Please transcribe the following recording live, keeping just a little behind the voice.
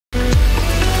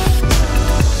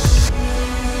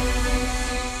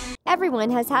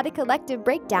Everyone has had a collective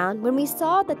breakdown when we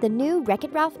saw that the new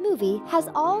Wreck-It Ralph movie has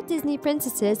all Disney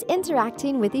princesses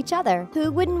interacting with each other.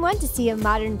 Who wouldn't want to see a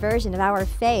modern version of our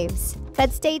faves?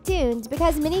 But stay tuned,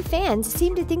 because many fans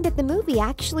seem to think that the movie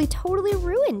actually totally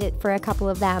ruined it for a couple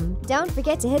of them. Don't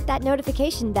forget to hit that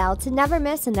notification bell to never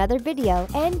miss another video,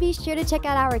 and be sure to check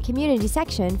out our community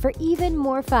section for even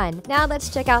more fun. Now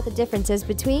let's check out the differences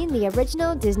between the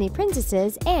original Disney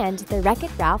princesses and the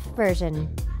Wreck-It Ralph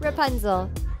version. Rapunzel.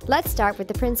 Let's start with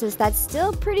the princess that's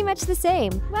still pretty much the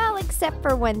same. Well, except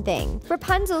for one thing.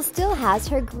 Rapunzel still has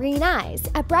her green eyes,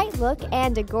 a bright look,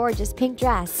 and a gorgeous pink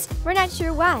dress. We're not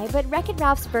sure why, but Wreck-It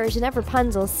Ralph's version of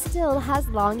Rapunzel still has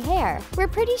long hair. We're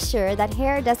pretty sure that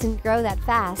hair doesn't grow that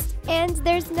fast, and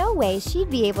there's no way she'd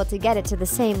be able to get it to the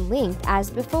same length as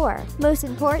before. Most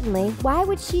importantly, why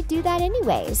would she do that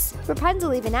anyways?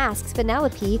 Rapunzel even asks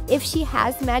Penelope if she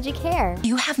has magic hair.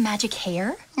 You have magic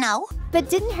hair? No. But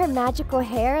didn't her magical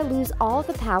hair lose all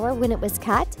the power when it was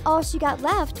cut? All she got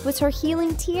left was her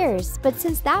healing tears. But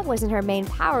since that wasn't her main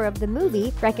power of the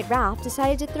movie, Wreck-It Ralph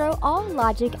decided to throw all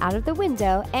logic out of the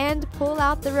window and pull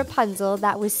out the Rapunzel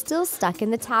that was still stuck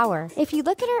in the tower. If you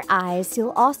look at her eyes,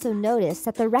 you'll also notice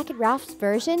that the Wreck-It Ralph's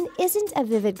version isn't a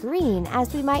vivid green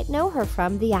as we might know her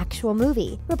from the actual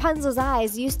movie. Rapunzel's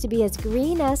eyes used to be as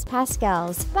green as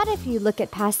Pascal's, but if you look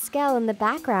at Pascal in the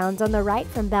background on the right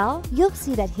from Belle, you'll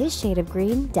see that his shade of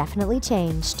green definitely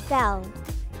changed. Belle.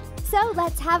 So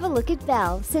let's have a look at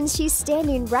Belle, since she's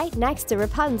standing right next to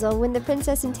Rapunzel when the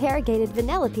princess interrogated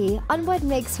Penelope on what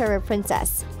makes her a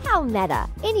princess. How meta.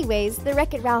 Anyways, the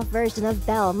Wreck-It Ralph version of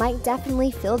Belle might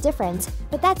definitely feel different,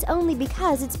 but that's only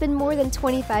because it's been more than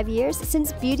 25 years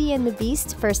since Beauty and the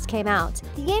Beast first came out.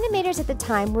 The animators at the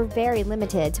time were very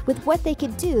limited with what they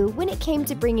could do when it came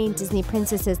to bringing Disney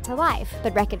princesses to life,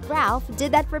 but Wreck-It Ralph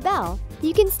did that for Belle.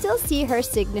 You can still see her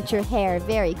signature hair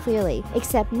very clearly,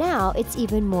 except now it's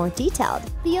even more detailed.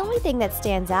 The only thing that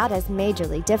stands out as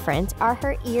majorly different are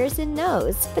her ears and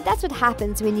nose, but that's what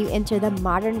happens when you enter the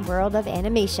modern world of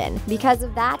animation. Because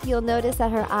of that, you'll notice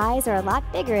that her eyes are a lot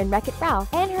bigger in Wreck-It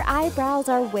Ralph, and her eyebrows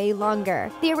are way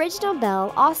longer. The original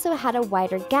Belle also had a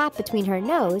wider gap between her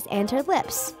nose and her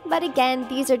lips. But again,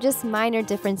 these are just minor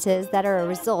differences that are a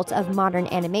result of modern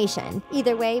animation.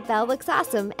 Either way, Belle looks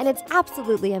awesome, and it's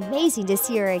absolutely amazing to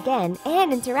see her again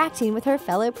and interacting with her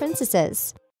fellow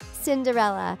princesses.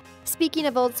 Cinderella. Speaking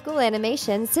of old school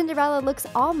animation, Cinderella looks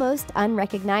almost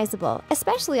unrecognizable,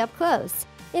 especially up close.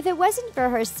 If it wasn't for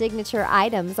her signature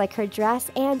items like her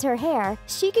dress and her hair,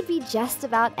 she could be just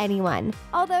about anyone.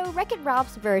 Although Wreck-It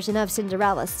Ralph's version of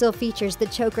Cinderella still features the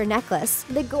choker necklace,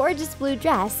 the gorgeous blue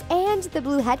dress, and the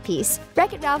blue headpiece,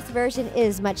 Wreck-It Ralph's version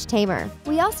is much tamer.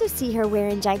 We also see her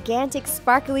wearing gigantic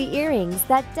sparkly earrings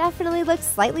that definitely look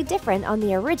slightly different on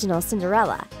the original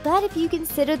Cinderella. But if you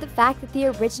consider the fact that the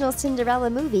original Cinderella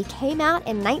movie came out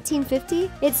in 1950,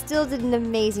 it still did an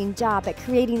amazing job at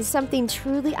creating something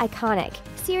truly iconic.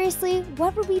 Seriously,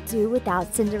 what would we do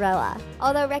without Cinderella?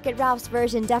 Although Wreck-It Ralph's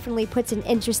version definitely puts an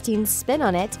interesting spin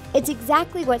on it, it's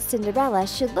exactly what Cinderella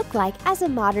should look like as a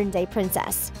modern-day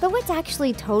princess. But what's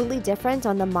actually totally different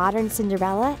on the modern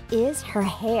Cinderella is her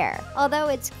hair. Although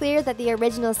it's clear that the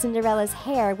original Cinderella's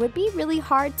hair would be really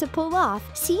hard to pull off,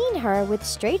 seeing her with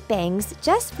straight bangs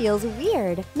just feels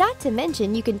weird. Not to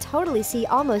mention, you can totally see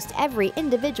almost every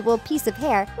individual piece of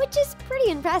hair, which is pretty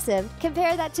impressive.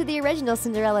 Compare that to the original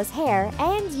Cinderella's hair,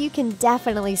 and you can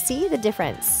definitely see the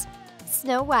difference.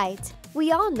 Snow White.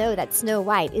 We all know that Snow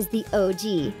White is the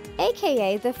OG,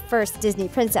 aka the first Disney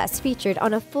princess featured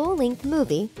on a full-length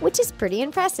movie, which is pretty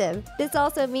impressive. This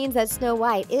also means that Snow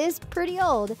White is pretty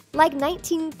old, like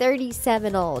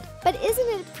 1937 old. But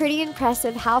isn't it pretty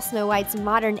impressive how Snow White's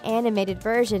modern animated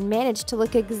version managed to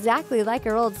look exactly like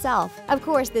her old self? Of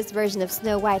course, this version of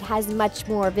Snow White has much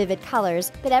more vivid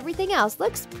colors, but everything else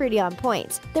looks pretty on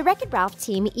point. The Wreck-It Ralph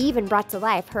team even brought to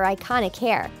life her iconic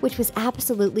hair, which was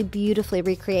absolutely beautifully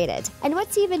recreated. And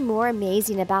what's even more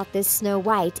amazing about this Snow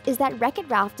White is that Wreck-It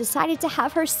Ralph decided to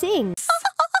have her sing.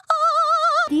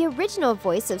 The original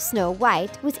voice of Snow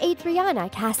White was Adriana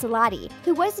Caselotti,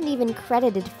 who wasn't even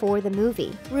credited for the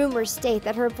movie. Rumors state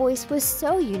that her voice was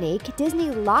so unique,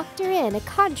 Disney locked her in a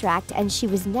contract and she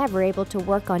was never able to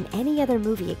work on any other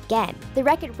movie again. The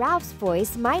Wreck-It Ralph's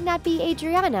voice might not be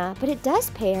Adriana, but it does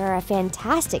pay her a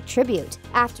fantastic tribute.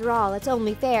 After all, it's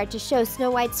only fair to show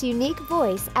Snow White's unique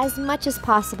voice as much as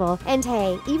possible. And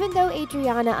hey, even though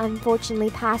Adriana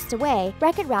unfortunately passed away,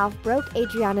 Wreck-It Ralph broke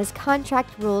Adriana's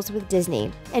contract rules with Disney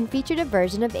and featured a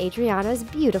version of Adriana's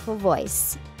beautiful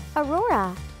voice.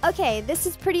 Aurora. Okay, this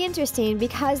is pretty interesting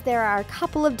because there are a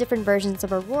couple of different versions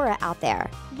of Aurora out there.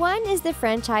 One is the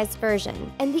franchise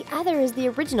version, and the other is the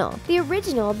original. The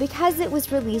original, because it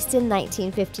was released in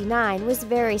 1959, was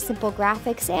very simple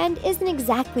graphics and isn't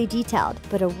exactly detailed,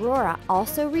 but Aurora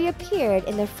also reappeared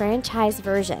in the franchise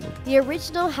version. The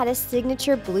original had a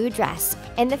signature blue dress,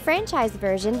 and the franchise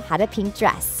version had a pink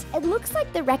dress. It looks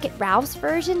like the Wreck-It Ralph's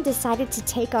version decided to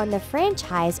take on the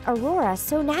franchise Aurora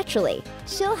so naturally.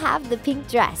 She'll have the pink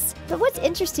dress. But what's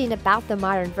interesting about the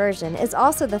modern version is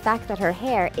also the fact that her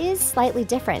hair is slightly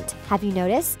different. Have you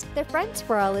noticed? The front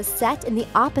twirl is set in the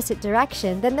opposite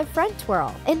direction than the front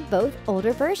twirl in both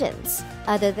older versions.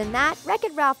 Other than that,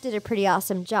 Wreck-It Ralph did a pretty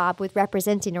awesome job with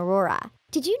representing Aurora.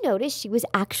 Did you notice she was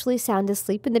actually sound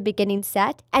asleep in the beginning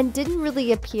set and didn't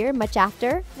really appear much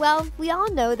after? Well, we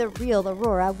all know the real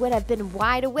Aurora would have been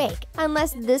wide awake,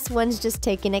 unless this one's just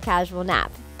taking a casual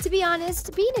nap. To be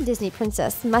honest, being a Disney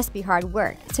princess must be hard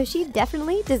work, so she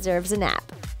definitely deserves a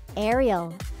nap.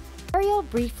 Ariel. Ariel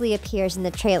briefly appears in the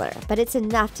trailer, but it's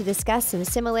enough to discuss some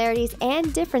similarities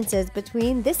and differences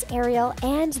between this Ariel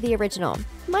and the original.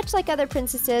 Much like other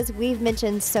princesses we've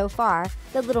mentioned so far,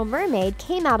 The Little Mermaid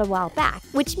came out a while back,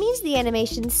 which means the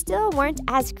animations still weren't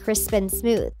as crisp and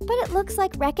smooth. But it looks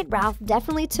like Wreck-It Ralph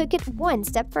definitely took it one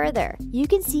step further. You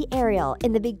can see Ariel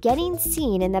in the beginning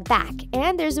scene in the back,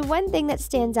 and there's one thing that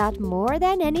stands out more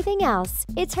than anything else.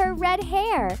 It's her red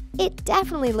hair. It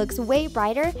definitely looks way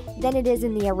brighter than it is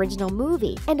in the original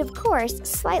movie, and of course,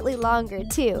 slightly longer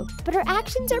too. But her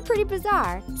actions are pretty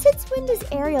bizarre. Since when does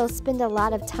Ariel spend a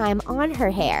lot of time on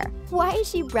her hair? Why is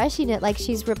she brushing it like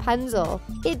she's Rapunzel?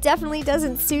 It definitely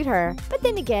doesn't suit her. But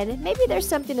then again, maybe there's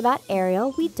something about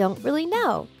Ariel we don't really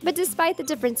know. But despite the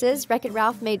differences, Wreck-It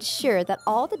Ralph made sure that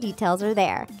all the details are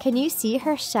there. Can you see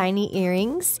her shiny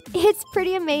earrings? It's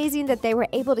pretty amazing that they were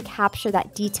able to capture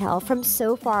that detail from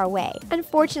so far away.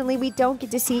 Unfortunately, we don't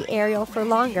get to see Ariel for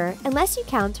longer, unless you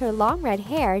count her long red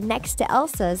hair next to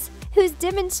Elsa's, who's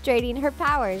demonstrating her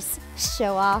powers.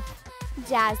 Show off.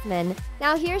 Jasmine.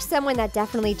 Now here's someone that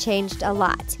definitely changed a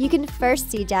lot. You can first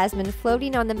see Jasmine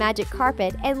floating on the magic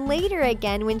carpet, and later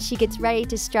again when she gets ready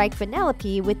to strike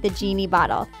Penelope with the genie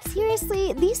bottle.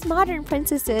 Seriously, these modern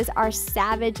princesses are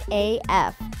savage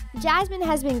AF. Jasmine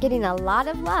has been getting a lot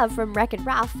of love from Wreck-It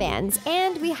Ralph fans,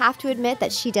 and we have to admit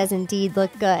that she does indeed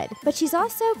look good. But she's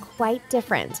also quite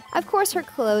different. Of course, her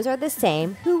clothes are the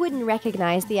same. Who wouldn't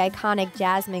recognize the iconic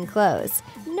Jasmine clothes?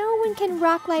 No one can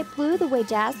rock light blue the way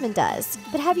Jasmine does.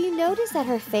 But have you noticed that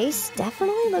her face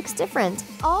definitely looks different?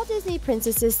 All Disney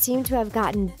princesses seem to have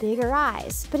gotten bigger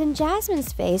eyes, but in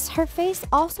Jasmine's face, her face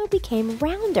also became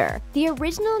rounder. The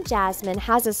original Jasmine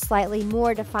has a slightly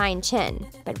more defined chin,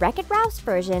 but Wreck-It Ralph's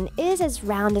version is as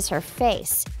round as her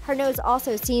face. Her nose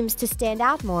also seems to stand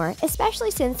out more,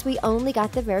 especially since we only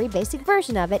got the very basic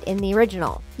version of it in the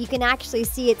original. You can actually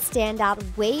see it stand out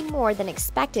way more than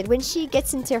expected when she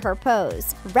gets into her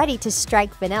pose, ready to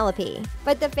strike Penelope.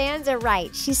 But the fans are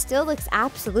right, she still looks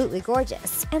absolutely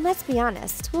gorgeous. And let's be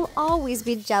honest, we'll always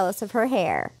be jealous of her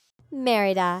hair.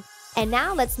 Merida. And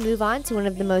now let's move on to one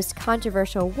of the most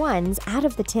controversial ones out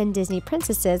of the 10 Disney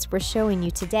princesses we're showing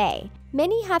you today.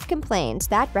 Many have complained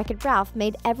that Wreck-It Ralph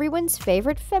made everyone's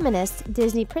favorite feminist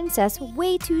Disney princess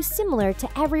way too similar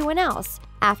to everyone else.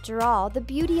 After all, the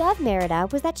beauty of Merida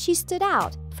was that she stood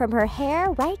out, from her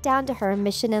hair right down to her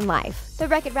mission in life. But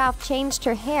Wreck-It Ralph changed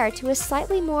her hair to a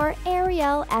slightly more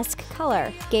Ariel-esque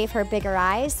color, gave her bigger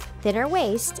eyes, thinner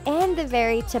waist, and the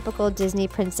very typical Disney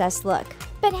princess look.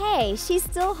 But hey, she's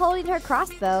still holding her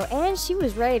crossbow, and she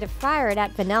was ready to fire it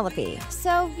at Penelope.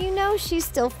 So, you know she's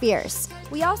still fierce.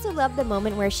 We also love the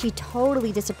moment where she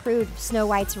totally disapproved of Snow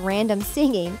White's random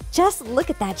singing. Just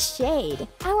look at that shade.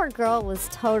 Our girl was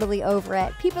totally over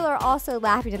it. People are also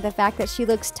laughing at the fact that she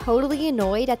looks totally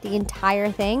annoyed at the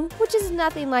entire thing, which is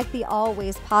nothing like the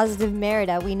always positive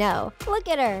Merida we know. Look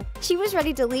at her. She was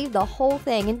ready to leave the whole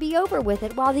thing and be over with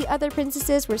it while the other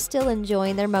princesses were still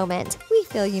enjoying their moment. We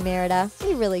feel you, Merida.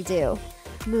 We really do.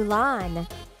 Mulan.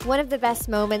 One of the best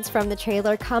moments from the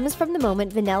trailer comes from the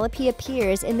moment Penelope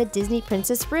appears in the Disney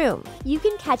princess room. You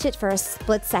can catch it for a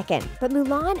split second, but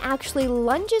Mulan actually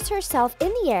lunges herself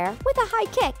in the air with a high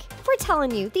kick. We're telling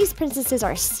you, these princesses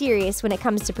are serious when it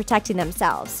comes to protecting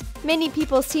themselves. Many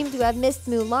people seem to have missed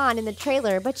Mulan in the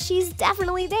trailer, but she's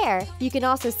definitely there. You can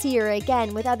also see her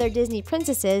again with other Disney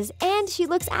princesses, and she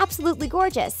looks absolutely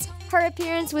gorgeous. Her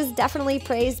appearance was definitely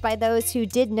praised by those who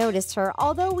did notice her,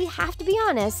 although we have to be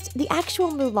honest, the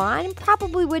actual Mulan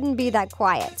probably wouldn't be that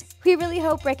quiet. We really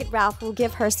hope Wreck-It Ralph will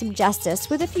give her some justice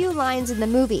with a few lines in the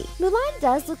movie. Mulan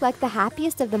does look like the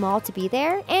happiest of them all to be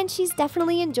there, and she's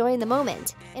definitely enjoying the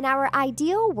moment. In our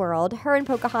ideal world, her and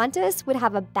Pocahontas would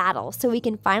have a battle so we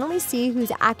can finally see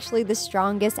who's actually the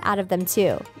strongest out of them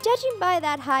two. Judging by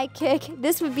that high kick,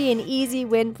 this would be an easy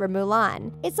win for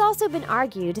Mulan. It's also been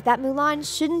argued that Mulan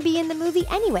shouldn't be in the movie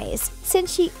anyways,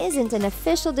 since she isn't an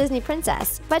official Disney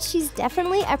princess, but she's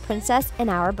definitely a princess in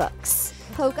our books.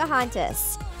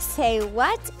 Pocahontas. Say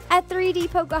what? A 3D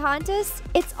Pocahontas?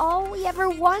 It's all we ever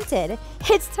wanted.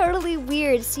 It's totally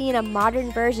weird seeing a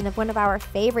modern version of one of our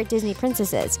favorite Disney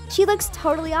princesses. She looks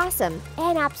totally awesome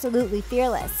and absolutely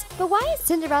fearless. But why is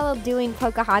Cinderella doing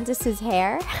Pocahontas'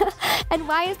 hair? And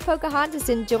why is Pocahontas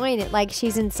enjoying it like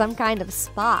she's in some kind of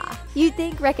spa? You'd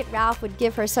think Wreck-It Ralph would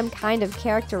give her some kind of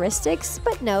characteristics,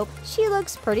 but nope, she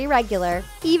looks pretty regular,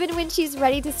 even when she's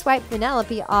ready to swipe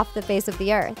Penelope off the face of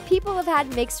the earth. People have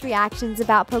had mixed reactions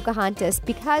about Pocahontas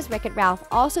because Wreck-It Ralph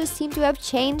also seemed to have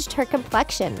changed her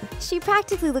complexion. She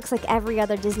practically looks like every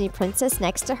other Disney princess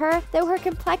next to her, though her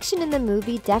complexion in the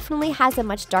movie definitely has a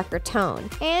much darker tone.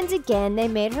 And again, they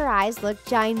made her eyes look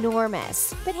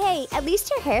ginormous. But hey, at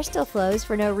least her hair still flows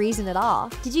for no reason at all.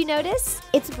 Did you notice?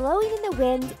 It's blowing in the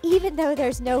wind even though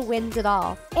there's no wind at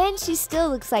all. And she still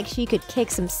looks like she could kick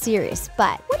some serious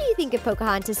butt. What do you think of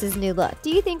Pocahontas' new look?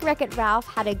 Do you think Wreck-It Ralph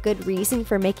had a good reason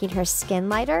for making her skin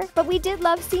lighter? But we did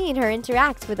love seeing her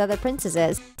interact with other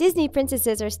princesses. Disney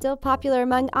princesses are still popular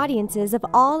among audiences of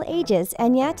all ages,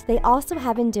 and yet they also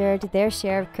have endured their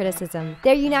share of criticism.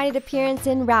 Their united appearance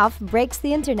in Ralph Breaks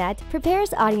the Internet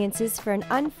prepares audiences for an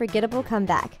unforgettable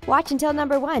comeback. Watch until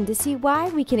number 1 to see why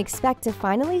we can expect to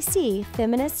finally see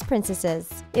feminist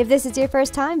princesses. If this is your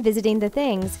first time visiting The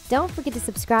Things, don't forget to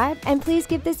subscribe and please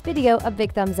give this video a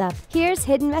big thumbs up. Here's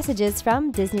hidden messages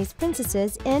from Disney's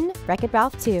princesses in Wreck-It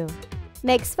Ralph 2.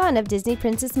 Makes fun of Disney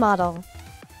princess model.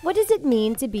 What does it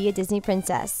mean to be a Disney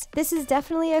princess? This is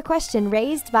definitely a question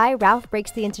raised by Ralph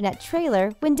Breaks the Internet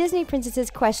trailer when Disney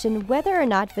princesses question whether or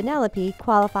not Penelope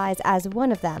qualifies as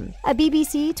one of them. A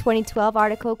BBC 2012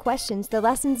 article questions the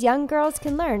lessons young girls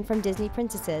can learn from Disney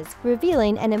princesses,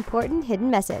 revealing an important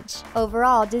hidden message.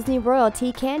 Overall, Disney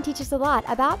royalty can teach us a lot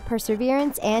about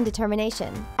perseverance and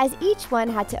determination, as each one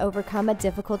had to overcome a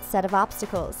difficult set of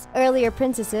obstacles. Earlier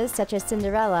princesses such as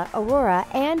Cinderella, Aurora,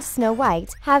 and Snow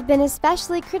White have been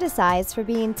especially criticized for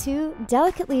being too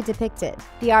delicately depicted.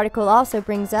 The article also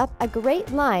brings up a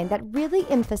great line that really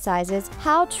emphasizes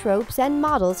how tropes and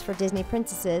models for Disney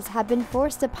princesses have been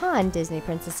forced upon Disney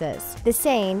princesses. The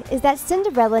saying is that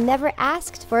Cinderella never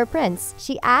asked for a prince,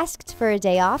 she asked for a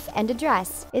day off and a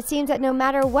dress. It seems that no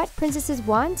matter what princesses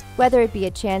want, whether it be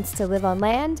a chance to live on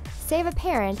land, save a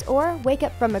parent, or wake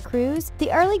up from a cruise,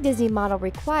 the early Disney model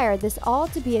required this all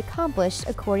to be accomplished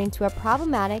according to a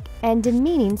problematic and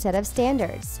demeaning set of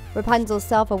standards. Rapunzel's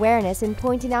self-awareness in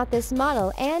pointing out this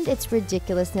model and its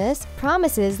ridiculousness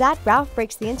promises that Ralph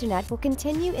Breaks the Internet will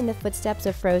continue in the footsteps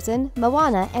of Frozen,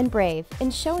 Moana, and Brave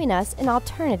in showing us an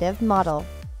alternative model.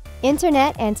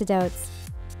 Internet antidotes.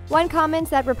 One comment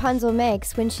that Rapunzel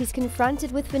makes when she's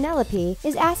confronted with Penelope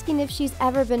is asking if she's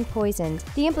ever been poisoned.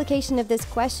 The implication of this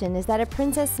question is that a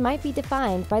princess might be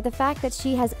defined by the fact that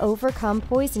she has overcome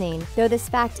poisoning, though this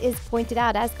fact is pointed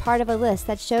out as part of a list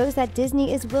that shows that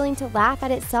Disney is willing to laugh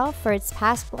at itself for its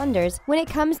past blunders when it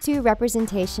comes to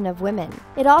representation of women.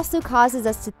 It also causes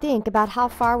us to think about how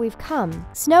far we've come.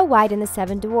 Snow White and the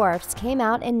Seven Dwarfs came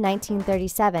out in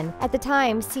 1937. At the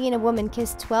time, seeing a woman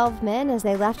kiss 12 men as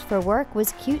they left for work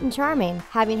was cute and charming,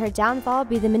 having her downfall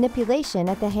be the manipulation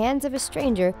at the hands of a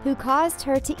stranger who caused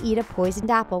her to eat a poisoned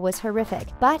apple was horrific,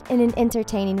 but in an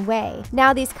entertaining way.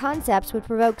 Now these concepts would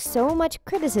provoke so much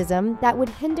criticism that would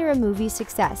hinder a movie's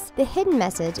success. The hidden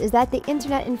message is that the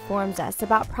internet informs us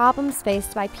about problems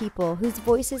faced by people whose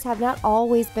voices have not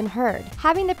always been heard.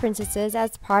 Having the princesses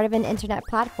as part of an internet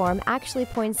platform actually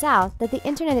points out that the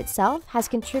internet itself has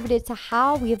contributed to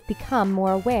how we have become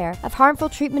more aware of harmful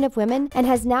treatment of women and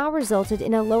has now resulted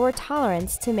in a lower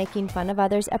tolerance to making fun of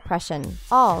others' oppression.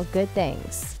 All good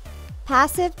things.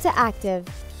 Passive to active.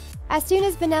 As soon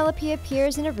as Penelope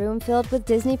appears in a room filled with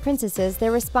Disney princesses,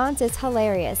 their response is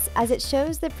hilarious, as it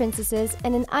shows the princesses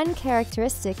in an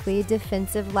uncharacteristically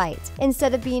defensive light.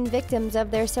 Instead of being victims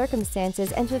of their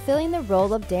circumstances and fulfilling the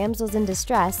role of damsels in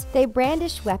distress, they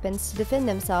brandish weapons to defend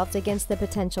themselves against the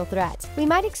potential threat. We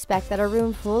might expect that a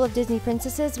room full of Disney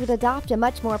princesses would adopt a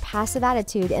much more passive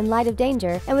attitude in light of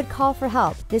danger and would call for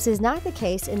help. This is not the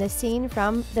case in the scene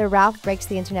from the Ralph Breaks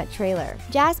the Internet trailer.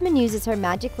 Jasmine uses her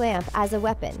magic lamp as a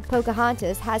weapon,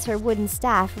 Pocahontas has her wooden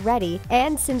staff ready,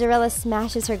 and Cinderella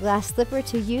smashes her glass slipper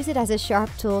to use it as a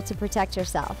sharp tool to protect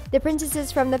herself. The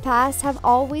princesses from the past have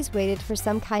always waited for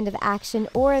some kind of action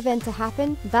or event to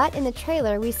happen, but in the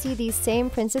trailer we see these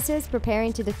same princesses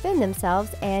preparing to defend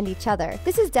themselves and each other.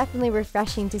 This is definitely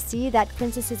refreshing to see that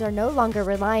princesses are no longer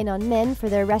relying on men for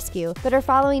their rescue, but are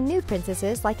following new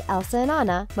princesses like Elsa and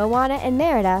Anna, Moana and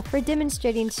Merida for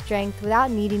demonstrating strength without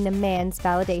needing a man's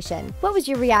validation. What was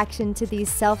your reaction to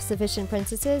these self-sufficient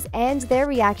princesses and their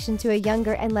reaction to a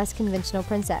younger and less conventional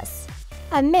princess?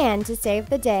 A man to save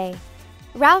the day.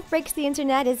 Ralph Breaks the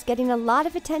Internet is getting a lot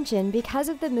of attention because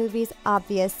of the movie's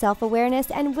obvious self-awareness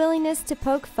and willingness to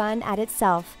poke fun at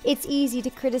itself. It's easy to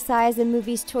criticize the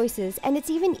movie's choices, and it's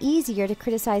even easier to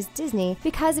criticize Disney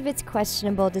because of its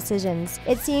questionable decisions.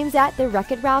 It seems that the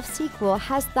Wreck-It Ralph sequel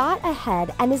has thought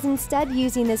ahead and is instead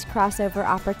using this crossover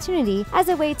opportunity as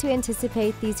a way to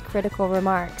anticipate these critical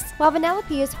remarks. While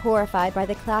Vanellope is horrified by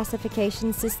the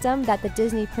classification system that the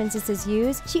Disney princesses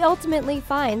use, she ultimately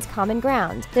finds common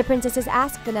ground. The princesses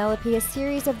ask Vanellope a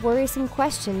series of worrisome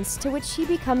questions to which she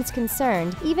becomes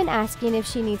concerned, even asking if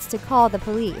she needs to call the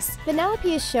police. Vanellope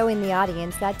is showing the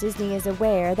audience that Disney is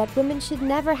aware that women should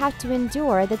never have to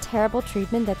endure the terrible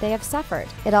treatment that they have suffered.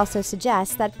 It also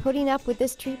suggests that putting up with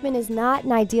this treatment is not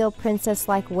an ideal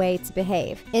princess-like way to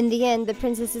behave. In the end, the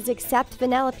princesses accept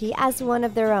Vanellope as one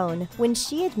of their own, when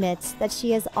she admits that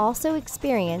she has also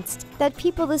experienced that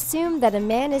people assume that a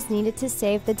man is needed to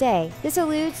save the day. This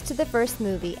alludes to the first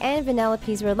movie and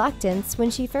Vanellope's reluctance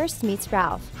when she first meets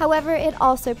Ralph. However, it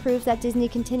also proves that Disney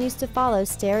continues to follow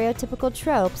stereotypical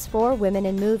tropes for women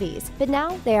in movies, but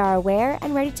now they are aware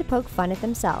and ready to poke fun at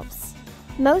themselves.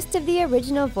 Most of the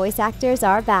original voice actors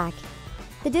are back.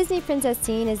 The Disney princess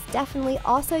scene is definitely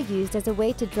also used as a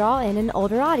way to draw in an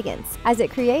older audience, as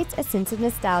it creates a sense of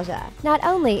nostalgia. Not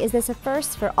only is this a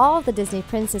first for all of the Disney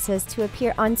princesses to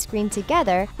appear on screen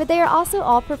together, but they are also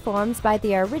all performed by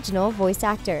the original voice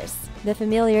actors. The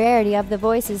familiarity of the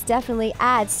voices definitely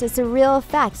adds to surreal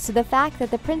effects to the fact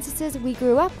that the princesses we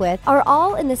grew up with are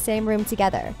all in the same room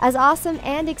together. As awesome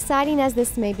and exciting as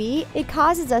this may be, it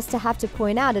causes us to have to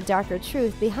point out a darker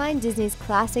truth behind Disney's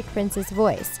classic princess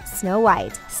voice, Snow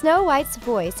White. Snow White's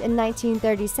voice in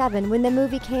 1937 when the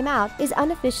movie came out is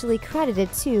unofficially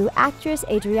credited to actress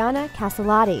Adriana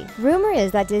Caselotti. Rumor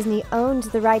is that Disney owned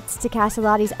the rights to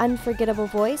Caselotti's unforgettable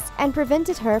voice and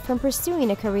prevented her from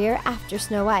pursuing a career after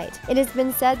Snow White. It has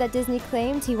been said that Disney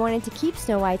claimed he wanted to keep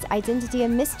Snow White's identity a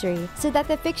mystery so that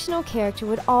the fictional character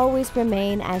would always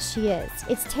remain as she is.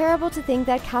 It's terrible to think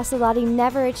that Caselotti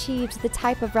never achieved the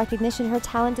type of recognition her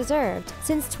talent deserved.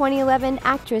 Since 2011,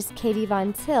 actress Katie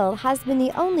Von Till has been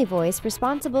the only voice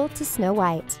responsible to Snow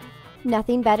White.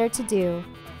 Nothing better to do.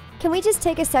 Can we just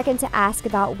take a second to ask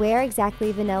about where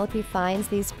exactly Vanellope finds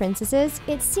these princesses?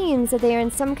 It seems that they are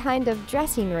in some kind of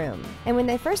dressing room, and when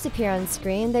they first appear on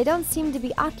screen, they don't seem to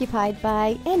be occupied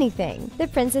by anything. The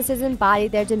princesses embody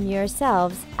their demure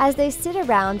selves as they sit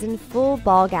around in full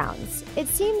ball gowns. It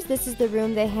seems this is the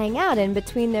room they hang out in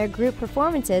between their group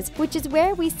performances, which is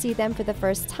where we see them for the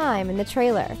first time in the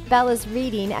trailer. Bella's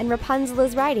reading and Rapunzel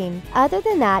is writing. Other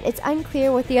than that, it's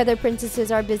unclear what the other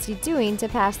princesses are busy doing to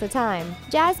pass the time.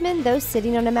 Jasmine, though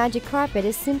sitting on a magic carpet,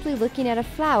 is simply looking at a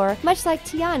flower, much like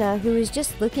Tiana, who is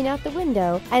just looking out the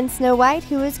window, and Snow White,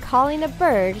 who is calling a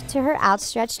bird to her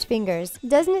outstretched fingers.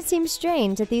 Doesn't it seem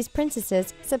strange that these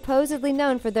princesses, supposedly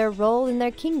known for their role in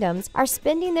their kingdoms, are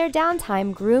spending their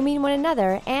downtime grooming one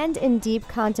another and in deep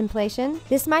contemplation?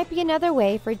 This might be another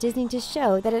way for Disney to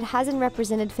show that it hasn't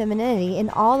represented femininity in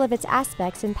all of its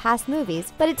aspects in past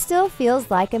movies, but it still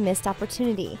feels like a missed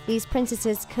opportunity. These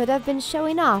princesses could have been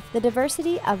showing off the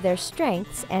diversity of their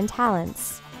strengths and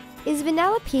talents. Is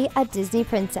Vanellope a Disney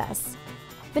princess?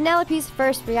 Vanellope's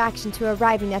first reaction to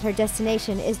arriving at her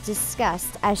destination is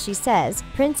disgust as she says,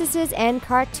 "Princesses and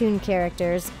cartoon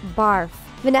characters, barf."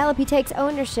 Vanellope takes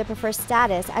ownership of her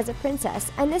status as a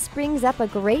princess, and this brings up a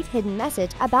great hidden message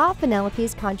about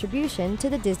Vanellope's contribution to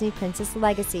the Disney princess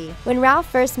legacy. When Ralph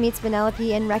first meets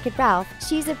Vanellope in Wreck-It Ralph,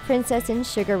 she's a princess in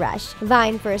Sugar Rush,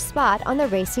 vying for a spot on the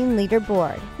racing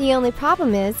leaderboard. The only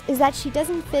problem is that she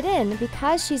doesn't fit in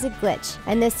because she's a glitch,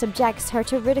 and this subjects her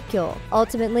to ridicule.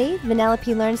 Ultimately,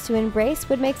 Vanellope learns to embrace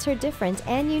what makes her different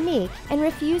and unique and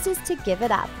refuses to give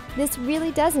it up. This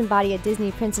really does embody a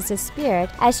Disney princess's spirit,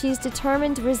 as she's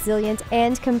determined, resilient,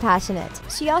 and compassionate.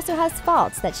 She also has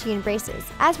faults that she embraces,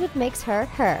 as what makes her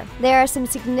her. There are some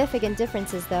significant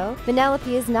differences though. Vanellope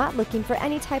is not looking for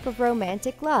any type of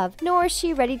romantic love, nor is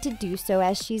she ready to do so,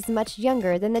 as she's much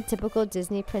younger than the typical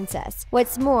Disney princess.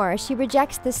 What's more, she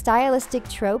rejects the stylistic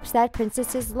tropes that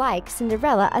princesses like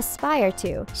Cinderella aspire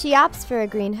to. She opts for a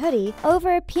green hoodie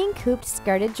over a pink hooped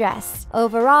skirted dress.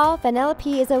 Overall,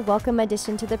 Vanellope is a welcome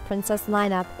addition to the princess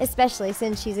lineup, especially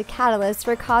since she's a catalyst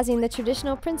for causing the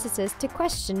traditional princesses to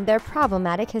question their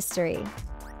problematic history.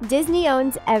 Disney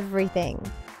owns everything.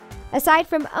 Aside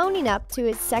from owning up to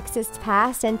its sexist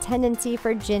past and tendency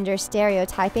for gender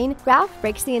stereotyping, Ralph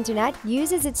Breaks the Internet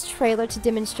uses its trailer to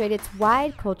demonstrate its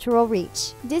wide cultural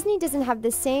reach. Disney doesn't have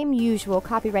the same usual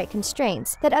copyright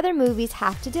constraints that other movies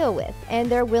have to deal with,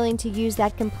 and they're willing to use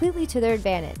that completely to their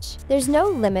advantage. There's no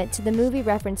limit to the movie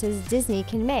references Disney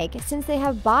can make, since they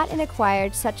have bought and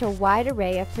acquired such a wide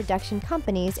array of production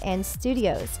companies and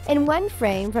studios. In one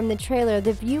frame from the trailer,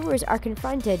 the viewers are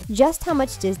confronted just how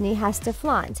much Disney has to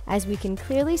flaunt, as we can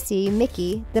clearly see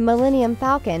Mickey, the Millennium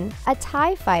Falcon, a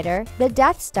TIE Fighter, the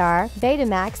Death Star,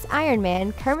 Betamax, Iron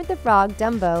Man, Kermit the Frog,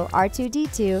 Dumbo,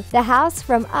 R2-D2, the house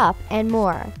from Up, and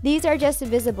more. These are just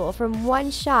visible from one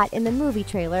shot in the movie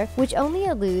trailer, which only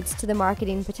alludes to the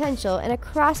marketing potential in a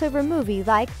crossover movie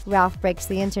like Ralph Breaks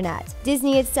the Internet.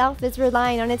 Disney itself is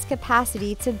relying on its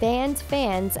capacity to band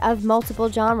fans of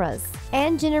multiple genres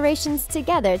and generations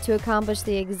together to accomplish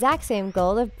the exact same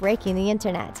goal of breaking the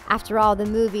internet. After all, the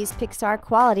movie's Pixar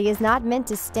quality is not meant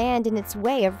to stand in its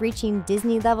way of reaching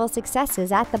Disney-level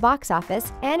successes at the box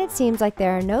office, and it seems like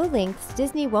there are no lengths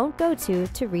Disney won't go to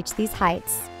reach these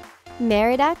heights.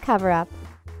 Merida cover-up.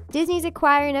 Disney's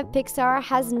acquiring of Pixar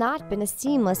has not been a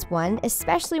seamless one,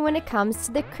 especially when it comes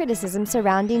to the criticism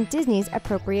surrounding Disney's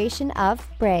appropriation of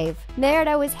Brave.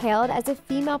 Merida was hailed as a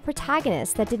female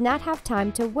protagonist that did not have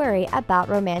time to worry about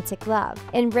romantic love,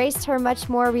 embraced her much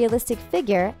more realistic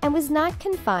figure, and was not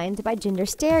confined by gender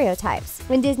stereotypes.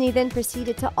 When Disney then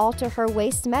proceeded to alter her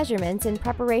waist measurements in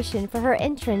preparation for her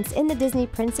entrance in the Disney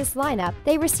Princess lineup,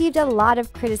 they received a lot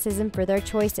of criticism for their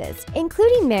choices,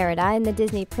 including Merida in the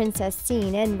Disney Princess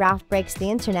scene in Ralph Breaks the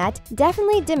Internet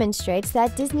definitely demonstrates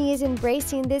that Disney is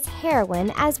embracing this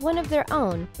heroine as one of their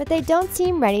own, but they don't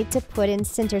seem ready to put in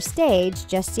center stage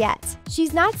just yet.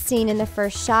 She's not seen in the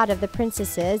first shot of the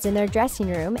princesses in their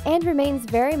dressing room and remains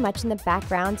very much in the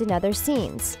background in other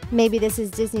scenes. Maybe this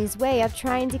is Disney's way of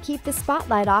trying to keep the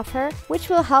spotlight off her, which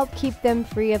will help keep them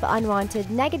free of unwanted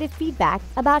negative feedback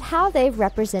about how they've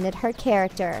represented her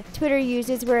character. Twitter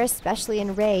users were especially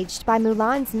enraged by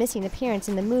Mulan's missing appearance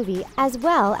in the movie, as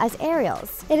well as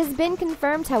Ariel's. It has been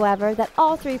confirmed, however, that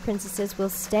all three princesses will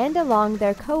stand along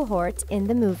their cohort in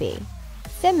the movie.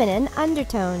 Feminine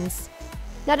undertones.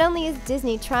 Not only is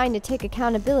Disney trying to take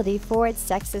accountability for its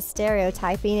sexist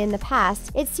stereotyping in the past,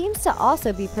 it seems to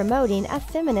also be promoting a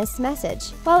feminist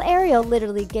message. While Ariel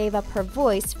literally gave up her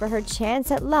voice for her chance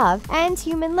at love and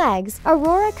human legs,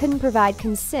 Aurora couldn't provide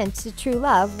consent to true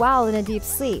love while in a deep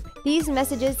sleep. These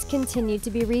messages continue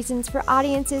to be reasons for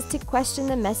audiences to question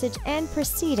the message and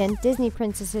precedent Disney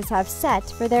princesses have set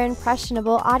for their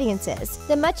impressionable audiences.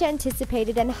 The much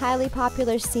anticipated and highly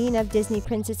popular scene of Disney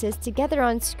princesses together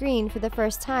on screen for the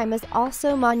first time is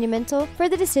also monumental for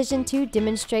the decision to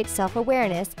demonstrate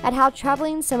self-awareness at how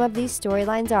troubling some of these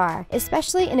storylines are,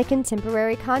 especially in a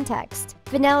contemporary context.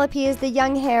 Vanellope is the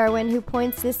young heroine who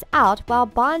points this out while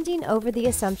bonding over the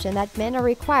assumption that men are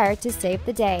required to save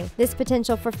the day. This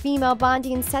potential for female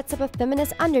bonding sets up a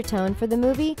feminist undertone for the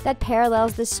movie that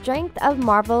parallels the strength of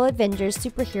Marvel Avengers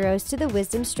superheroes to the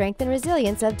wisdom, strength, and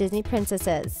resilience of Disney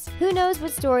princesses. Who knows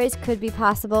what stories could be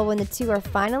possible when the two are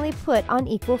finally put on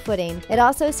equal footing. It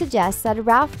also suggests that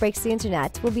Ralph Breaks the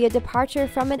Internet will be a departure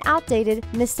from an outdated,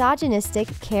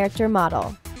 misogynistic character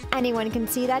model. Anyone can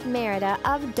see that Merida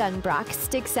of Dunbrock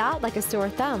sticks out like a sore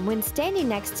thumb when standing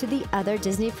next to the other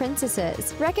Disney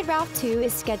princesses. Wreck-It Ralph 2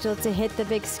 is scheduled to hit the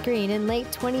big screen in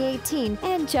late 2018,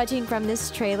 and judging from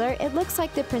this trailer, it looks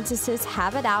like the princesses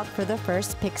have it out for the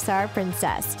first Pixar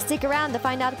princess. Stick around to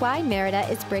find out why Merida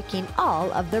is breaking all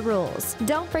of the rules.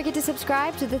 Don't forget to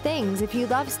subscribe to The Things if you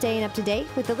love staying up to date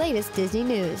with the latest Disney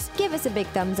news. Give us a big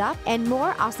thumbs up, and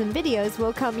more awesome videos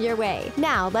will come your way.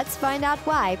 Now, let's find out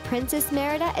why Princess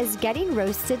Merida is getting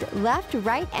roasted left,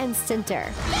 right, and center.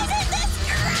 Isn't this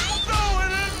great? No,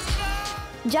 it is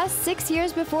not! Just 6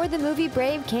 years before the movie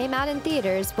Brave came out in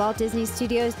theaters, Walt Disney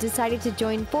Studios decided to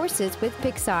join forces with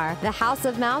Pixar. The House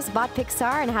of Mouse bought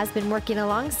Pixar and has been working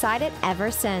alongside it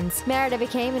ever since. Merida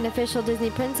became an official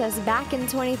Disney princess back in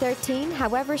 2013,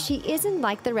 however, she isn't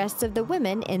like the rest of the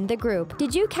women in the group.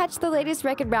 Did you catch the latest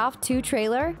Wreck-It Ralph 2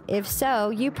 trailer? If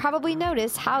so, you probably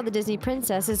noticed how the Disney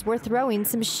princesses were throwing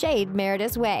some shade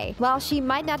Merida's way. While she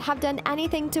might not have done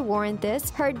anything to warrant this,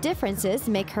 her differences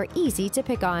make her easy to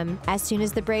pick on. As soon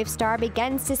as the brave star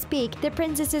begins to speak, the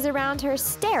princesses around her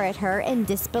stare at her in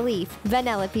disbelief.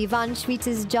 Vanellope von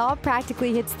Schweetz's jaw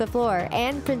practically hits the floor,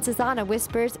 and Princess Anna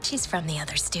whispers, "She's from the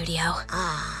other studio."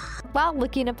 while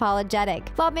looking apologetic.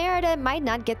 While Merida might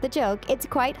not get the joke, it's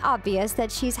quite obvious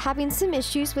that she's having some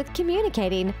issues with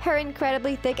communicating. Her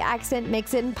incredibly thick accent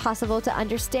makes it impossible to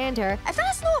understand her. If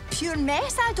that's not a pure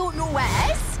mess, I don't know what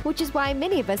is. Which is why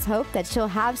many of us hope that she'll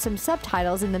have some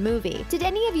subtitles in the movie. Did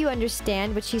any of you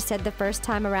understand what she said the first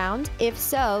time around? If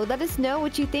so, let us know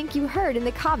what you think you heard in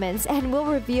the comments, and we'll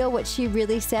reveal what she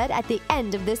really said at the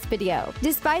end of this video.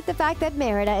 Despite the fact that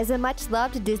Merida is a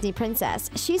much-loved Disney princess,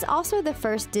 she's also the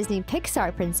first Disney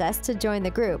Pixar princess to join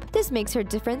the group. This makes her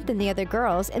different than the other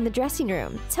girls in the dressing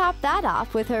room. Top that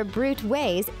off with her brute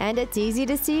ways, and it's easy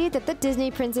to see that the Disney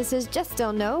princesses just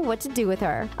don't know what to do with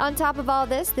her. On top of all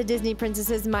this, the Disney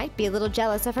princesses might be a little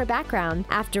jealous of her background.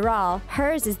 After all,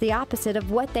 hers is the opposite of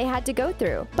what they had to go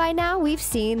through. By now, we've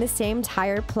seen the same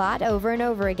tired plot over and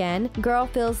over again. Girl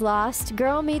feels lost,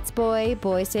 girl meets boy,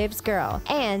 boy saves girl,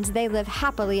 and they live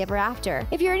happily ever after.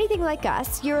 If you're anything like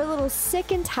us, you're a little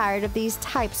sick and tired of these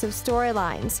types of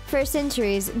storylines. For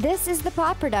centuries, this is the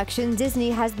plot production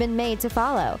Disney has been made to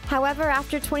follow. However,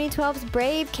 after 2012's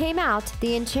Brave came out,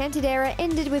 the Enchanted era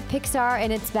ended with Pixar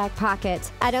in its back pocket.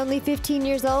 At only 15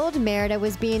 years old, Merida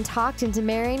was being talked into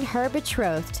marrying her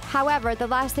betrothed. However, the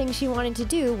last thing she wanted to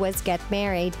do was get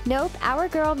married. Nope, our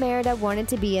girl Merida wanted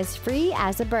to be as free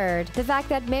as a bird. The fact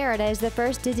that Merida is the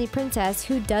first Disney princess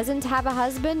who doesn't have a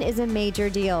husband is a major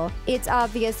deal. It's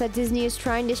obvious that Disney is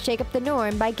trying to shake up the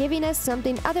norm by giving us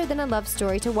something other than a love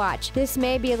story to watch. This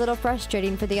may be a little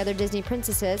frustrating for the other Disney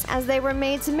princesses, as they were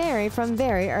made to marry from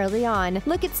very early on.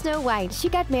 Look at Snow White, she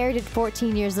got married at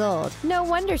 14 years old. No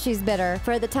wonder she's bitter.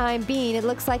 For the time being, it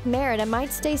looks like Merida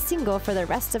might stay single for the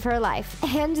rest of her life,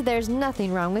 and there's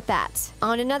nothing wrong with that.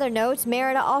 On another note,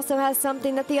 Merida also has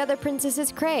something that the other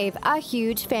princesses crave, a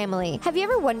huge family. Have you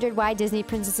ever wondered why Disney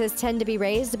princesses tend to be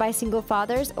raised by single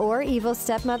fathers or evil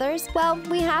stepmothers? Well,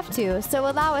 we have to, so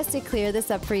allow us to clear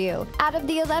this up for you. Out of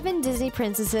the 11 Disney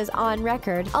princesses on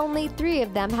record, only 3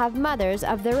 of them have mothers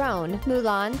of their own.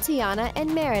 Mulan, Tiana,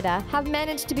 and Merida have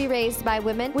managed to be raised by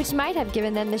women, which might have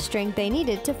given them the strength they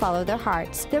needed to follow their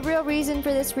hearts. The real reason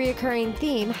for this reoccurring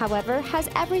theme, however, has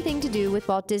everything to do with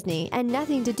Walt Disney and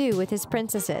nothing to do with his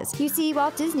princesses. You see,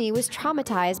 Walt Disney was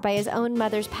traumatized by his own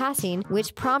mother's passing,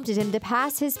 which prompted him to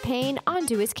pass his pain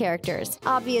onto his characters.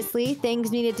 Obviously,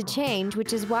 things needed to change,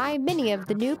 which is why many of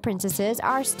the new princesses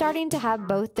are starting to have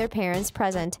both their parents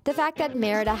present. The fact that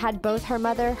Merida had both her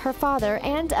mother, her father,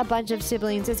 and a bunch of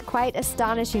siblings is quite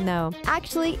astonishing though.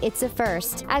 Actually, it's a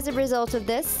first. As a result of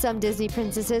this, some Disney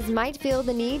princesses might feel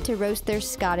the need to roast their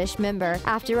Scottish member.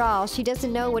 After all, she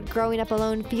doesn't know what growing up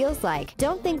alone feels like.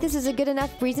 Don't think this is a good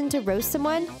enough reason to roast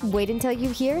someone? Wait until you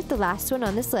hear the last one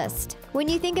on this list. When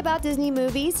you think about Disney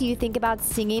movies, you think about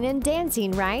singing and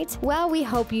dancing, right? Well, we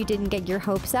hope you didn't get your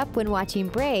hopes up when watching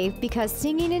Brave, because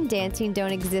singing and dancing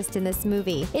don't exist in this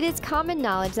movie. It is common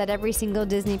knowledge that every single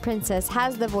Disney princess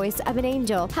has the voice of an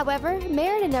angel. However,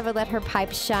 Merida never let her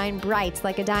pipes shine bright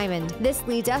like a diamond. This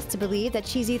leads us to believe that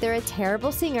she's either a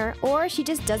terrible singer or she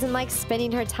just doesn't like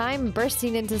spending her time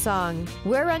bursting into song.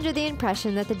 We're under the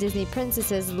impression that the Disney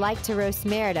princesses like to roast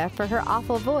Merida for her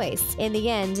awful voice. In the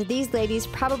end, these ladies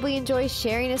probably enjoy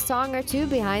sharing a song or two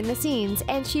behind the scenes,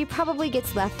 and she probably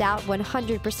gets left out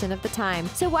 100% of the time.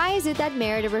 So why is it that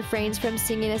Merida refrains from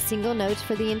singing a single note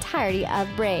for the entirety of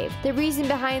Brave? The reason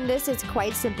behind this is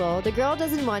quite simple. The girl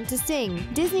doesn't want to sing.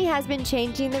 Disney has been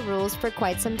changing the rules for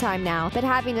quite some time now, but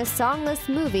having a songless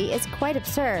movie is quite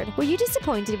absurd. Were you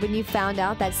disappointed when you found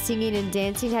out that singing and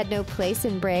dancing had no place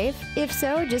in Brave? If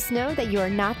so, just know that you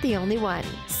are not the only one.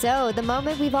 So, the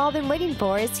moment we've all been waiting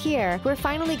for is here. We're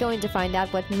finally going to find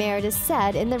out what Merida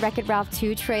said in the Wreck-It Ralph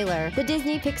 2 trailer. The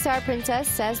Disney Pixar princess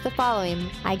says the following: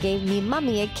 "I gave me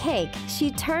mummy a cake.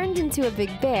 She turned into a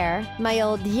big bear. My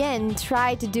old yen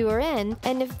tried to do her again,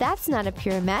 and if that's not a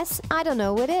pure mess, I don't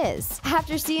know what is.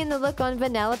 After seeing the look on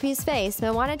Vanellope's face,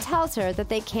 Moana tells her that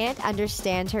they can't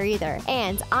understand her either,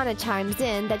 and Anna chimes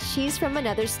in that she's from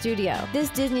another studio. This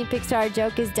Disney Pixar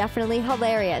joke is definitely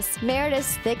hilarious.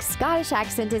 Merida's thick Scottish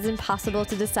accent is impossible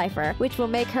to decipher, which will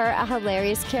make her a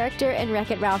hilarious character in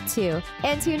Wreck-It Ralph 2.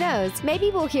 And who knows,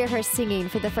 maybe we'll hear her singing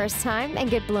for the first time and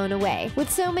get blown away.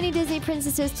 With so many Disney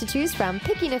princesses to choose from,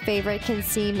 picking a favorite can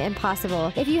seem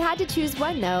impossible. If you had to choose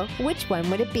one though, which one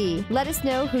would it be? Let us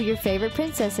know who your favorite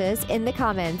princess is in the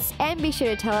comments, and be sure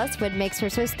to tell us what makes her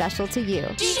so special to you.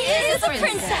 She is a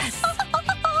princess!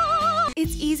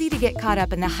 It's easy to get caught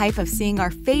up in the hype of seeing our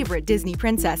favorite Disney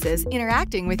princesses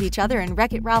interacting with each other in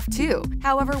Wreck-It Ralph 2.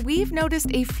 However, we've noticed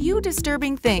a few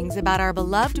disturbing things about our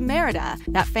beloved Merida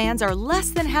that fans are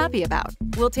less than happy about.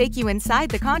 We'll take you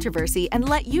inside the controversy and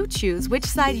let you choose which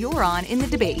side you're on in the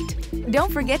debate.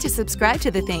 Don't forget to subscribe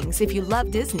to The Things if you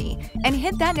love Disney, and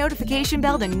hit that notification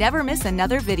bell to never miss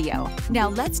another video. Now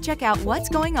let's check out what's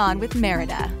going on with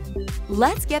Merida.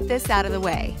 Let's get this out of the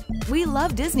way. We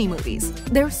love Disney movies.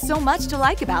 There's so much to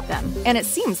like about them, and it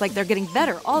seems like they're getting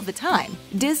better all the time.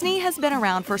 Disney has been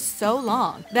around for so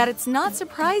long that it's not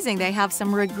surprising they have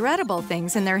some regrettable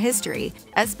things in their history,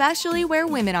 especially where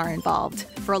women are involved.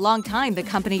 For a long time, the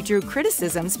company drew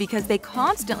criticisms because they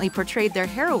constantly portrayed their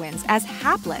heroines as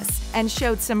hapless and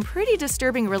showed some pretty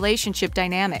disturbing relationship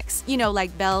dynamics. You know,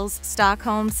 like Belle's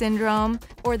Stockholm Syndrome,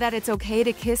 or that it's okay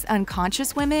to kiss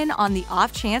unconscious women on the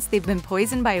off chance they've been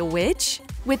poisoned by a witch.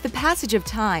 With the passage of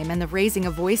time and the raising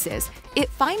of voices, it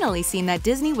finally seemed that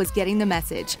Disney was getting the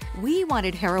message. We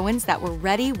wanted heroines that were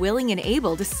ready, willing, and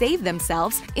able to save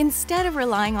themselves instead of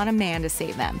relying on a man to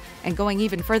save them. And going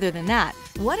even further than that,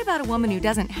 what about a woman who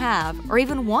doesn't have or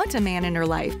even want a man in her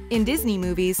life? In Disney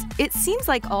movies, it seems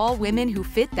like all women who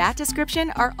fit that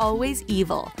description are always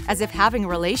evil, as if having a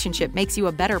relationship makes you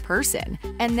a better person.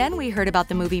 And then we heard about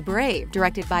the movie Brave,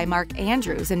 directed by Mark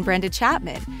Andrews and Brenda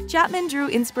Chapman. Chapman drew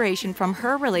inspiration from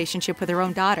her relationship with her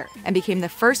own daughter and became the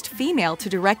first female to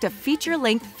direct a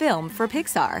feature-length film for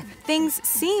Pixar. Things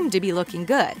seemed to be looking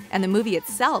good, and the movie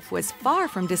itself was far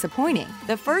from disappointing.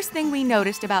 The first thing we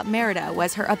noticed about Merida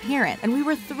was her appearance, and we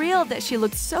were thrilled that she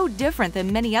looked so different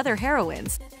than many other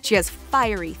heroines. She has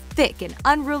fiery, thick, and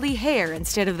unruly hair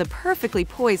instead of the perfectly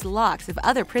poised locks of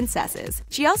other princesses.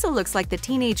 She also looks like the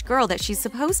teenage girl that she's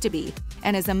supposed to be,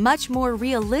 and is a much more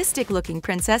realistic-looking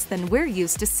princess than we're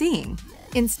used to seeing.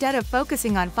 Instead of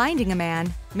focusing on finding a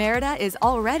man, Merida is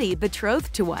already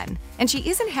betrothed to one, and she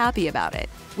isn't happy about it.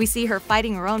 We see her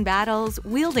fighting her own battles,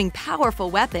 wielding powerful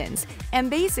weapons, and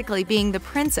basically being the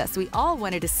princess we all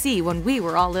wanted to see when we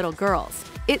were all little girls.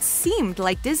 It seemed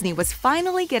like Disney was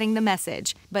finally getting the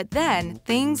message, but then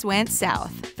things went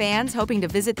south. Fans hoping to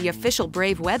visit the official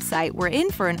Brave website were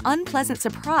in for an unpleasant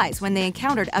surprise when they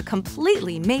encountered a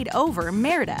completely made-over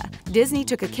Merida. Disney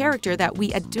took a character that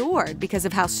we adored because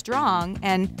of how strong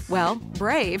and, well,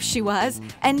 brave she was,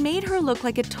 and made her look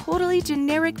like a totally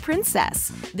generic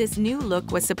princess. This new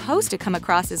look was supposed to come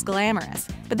across as glamorous,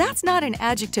 but that's not an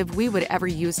adjective we would ever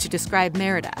use to describe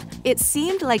Merida. It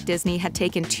seemed like Disney had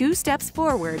taken 2 steps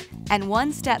forward and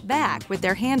 1 step back with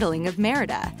their handling of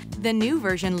Merida. The new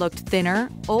version looked thinner,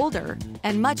 older,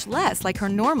 and much less like her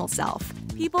normal self.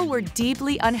 People were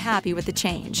deeply unhappy with the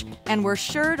change and were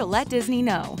sure to let Disney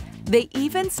know. They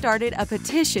even started a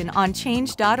petition on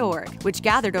change.org, which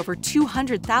gathered over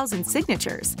 200,000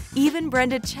 signatures. Even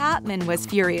Brenda Chapman was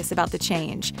furious about the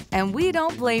change, and we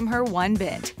don't blame her one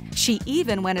bit. She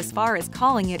even went as far as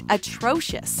calling it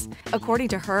atrocious. According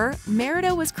to her,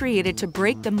 Merida was created to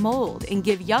break the mold and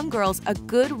give young girls a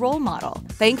good role model.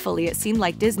 Thankfully, it seemed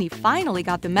like Disney finally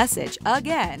got the message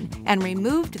again and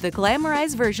removed the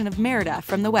glamorized version of Merida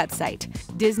from the website.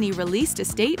 Disney released a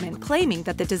statement claiming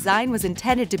that the design was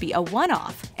intended to be a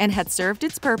one-off and had served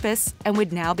its purpose and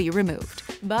would now be removed.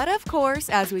 But of course,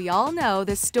 as we all know,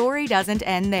 the story doesn't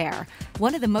end there.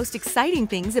 One of the most exciting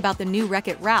things about the new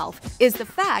Wreck-It Ralph is the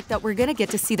fact that we're gonna get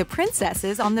to see the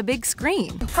princesses on the big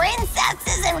screen.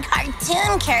 Princesses and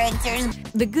cartoon characters.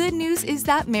 The good news is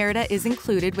that Merida is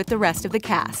included with the rest of the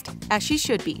cast, as she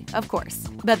should be, of course.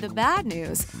 But the bad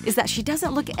news is that she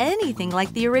doesn't look anything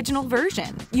like the original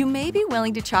version. You may be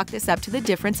willing to chalk this up to the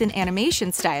difference in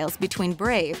animation styles between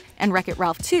Brave and Wreck-It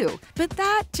Ralph 2, but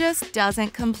that just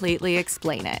doesn't completely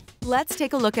explain it. Let's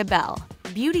take a look at Belle.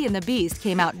 Beauty and the Beast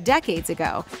came out decades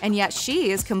ago, and yet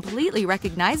she is completely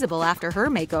recognizable after her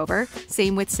makeover.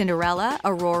 Same with Cinderella,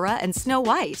 Aurora, and Snow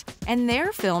White. And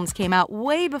their films came out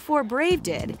way before Brave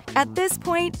did. At this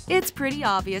point, it's pretty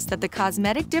obvious that the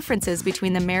cosmetic differences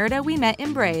between the Merida we met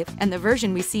in Brave and the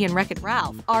version we see in Wreck-It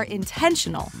Ralph are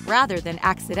intentional rather than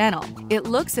accidental. It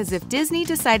looks as if Disney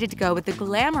decided to go with the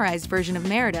glamorized version of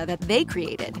Merida that they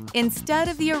created, instead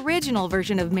of the original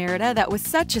version of Merida that was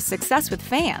such a success with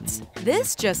fans.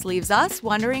 This just leaves us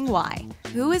wondering why.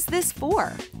 Who is this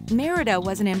for? Merida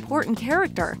was an important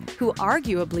character who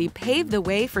arguably paved the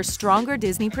way for stronger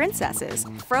Disney princesses.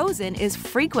 Frozen is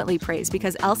frequently praised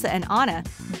because Elsa and Anna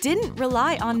didn't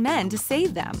rely on men to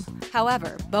save them.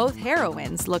 However, both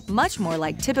heroines look much more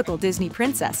like typical Disney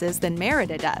princesses than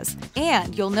Merida does,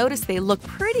 and you'll notice they look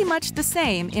pretty much the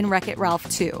same in Wreck-It Ralph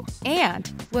 2. And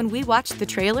when we watched the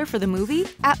trailer for the movie,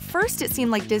 at first it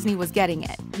seemed like Disney was getting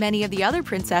it. Many of the other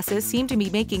princesses seemed to be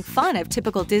making fun of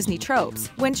typical Disney tropes.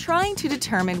 When trying to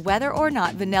determine whether or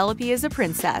not Vanellope is a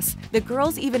princess, the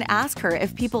girls even ask her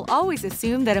if people always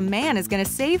assume that a man is going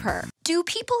to save her. Do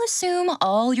people assume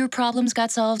all your problems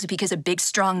got solved because a big,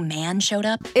 strong man showed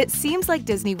up? It seems like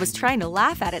Disney was trying to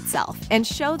laugh at itself and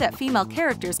show that female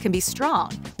characters can be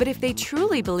strong. But if they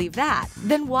truly believe that,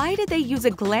 then why did they use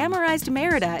a glamorized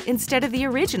Merida instead of the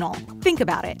original? Think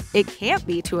about it. It can't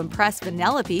be to impress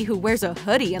Vanellope, who wears a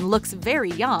hoodie and looks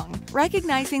very young.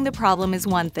 Recognizing the problem is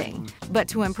one thing, but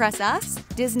to impress us,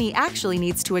 Disney actually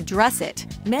needs to address it.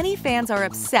 Many fans are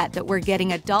upset that we're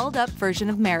getting a dolled-up version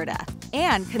of Merida,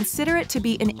 and consider it to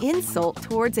be an insult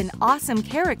towards an awesome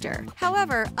character.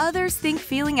 However, others think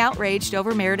feeling outraged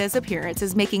over Merida's appearance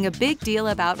is making a big deal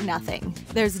about nothing.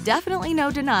 There's definitely no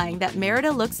denying that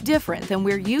Merida looks different than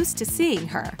we're used to seeing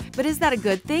her. But is that a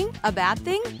good thing, a bad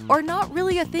thing, or not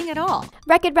really a thing at all?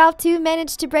 Wreck-It Ralph 2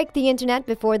 managed to break the internet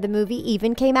before the movie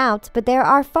even came out, but there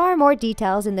are far more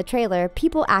details in the trailer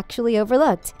people actually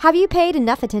overlooked. Have you paid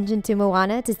enough attention to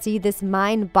Moana to see this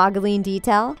mind-boggling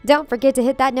detail? Don't forget to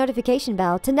hit that notification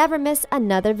bell to never miss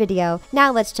another video.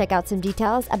 Now let's check out some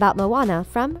details about Moana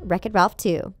from Wreck-It Ralph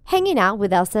 2. Hanging out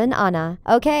with Elsa and Anna.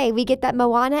 Okay, we get that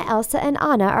Moana, Elsa, and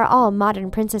Anna are all modern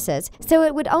princesses, so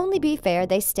it would only be fair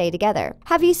they stay together.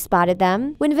 Have you spotted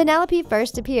them? When Vanellope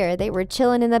first appeared, they were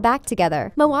chilling in the back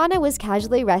together. Moana was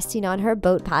casually resting on her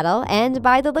boat paddle, and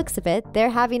by the looks of it, they're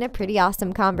having a pretty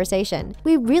awesome conversation.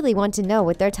 We really want to know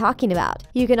what they're talking about.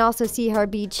 You can also see her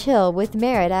be chill with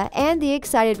Merida and the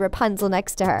excited Rapunzel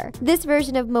next to her. This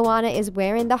version of Moana is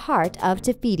wearing the heart of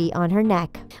Te Fiti on her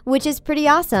neck, which is pretty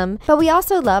awesome, but we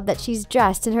also love that she's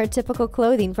dressed in her typical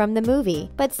clothing from the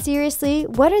movie. But seriously,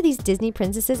 what are these Disney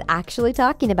princesses actually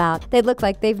talking about? They look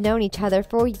like they've known each other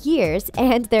for years,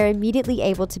 and they're immediately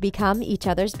able to become each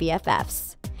other's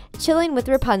BFFs. Chilling with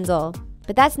Rapunzel.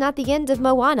 But that's not the end of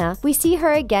Moana. We see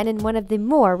her again in one of the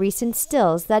more recent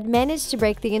stills that managed to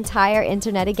break the entire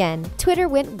internet again. Twitter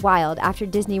went wild after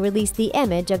Disney released the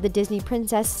image of the Disney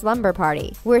Princess slumber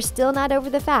party. We're still not over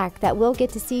the fact that we'll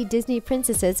get to see Disney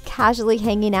princesses casually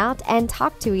hanging out and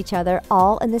talk to each other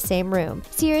all in the same room.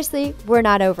 Seriously, we're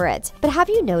not over it. But have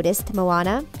you noticed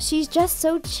Moana? She's just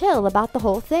so chill about the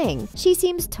whole thing. She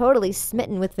seems totally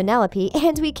smitten with Vanellope,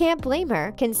 and we can't blame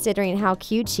her, considering how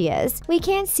cute she is. We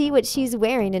can't see what she's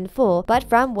wearing in full, but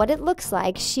from what it looks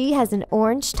like, she has an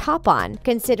orange top on.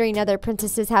 Considering other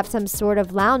princesses have some sort of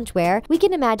loungewear, we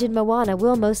can imagine Moana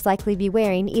will most likely be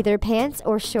wearing either pants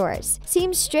or shorts.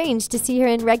 Seems strange to see her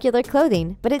in regular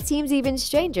clothing, but it seems even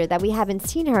stranger that we haven't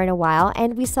seen her in a while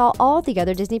and we saw all the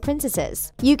other Disney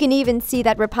princesses. You can even see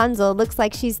that Rapunzel looks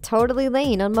like she's totally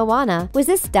laying on Moana. Was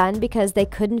this done because they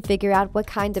couldn't figure out what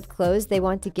kind of clothes they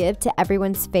want to give to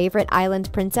everyone's favorite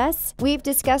island princess? We've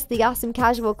discussed the awesome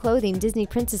casual clothing Disney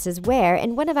princesses wear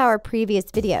in one of our previous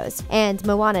videos, and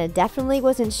Moana definitely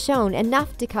wasn't shown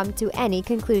enough to come to any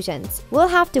conclusions. We'll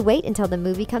have to wait until the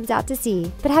movie comes out to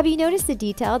see. But have you noticed the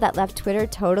detail that left Twitter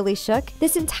totally shook?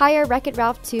 This entire Wreck-It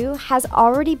Ralph 2 has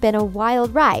already been a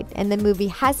wild ride, and the movie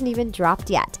hasn't even dropped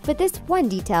yet. But this one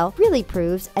detail really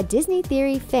proves a Disney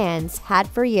theory fans had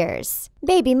for years.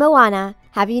 Baby Moana.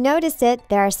 Have you noticed it?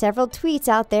 There are several tweets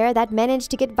out there that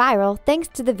managed to get viral thanks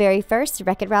to the very first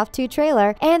Wreck-It Ralph 2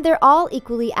 trailer, and they're all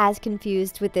equally as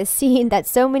confused with this scene that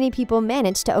so many people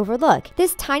managed to overlook.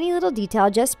 This tiny little detail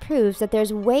just proves that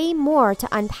there's way more to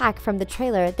unpack from the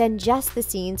trailer than just the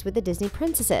scenes with the Disney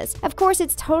princesses. Of course,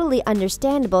 it's totally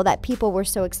understandable that people were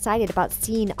so excited about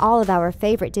seeing all of our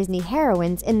favorite Disney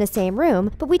heroines in the same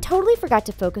room, but we totally forgot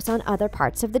to focus on other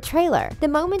parts of the trailer. The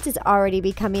moment is already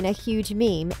becoming a huge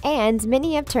huge meme, and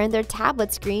many have turned their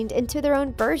tablet screen into their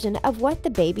own version of what the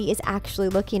baby is actually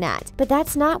looking at. But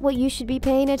that's not what you should be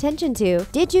paying attention to.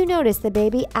 Did you notice the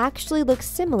baby actually looks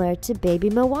similar to baby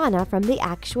Moana from the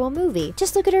actual movie?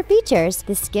 Just look at her features.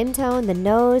 The skin tone, the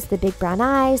nose, the big brown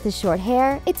eyes, the short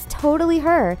hair. It's totally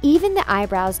her. Even the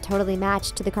eyebrows totally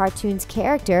match to the cartoon's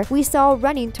character we saw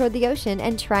running toward the ocean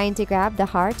and trying to grab the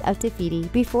heart of Te Fiti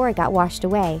before it got washed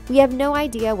away. We have no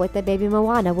idea what the baby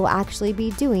Moana will actually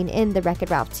be doing in the Wreck-It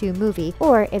Ralph 2 movie,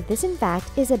 or if this in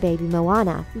fact is a baby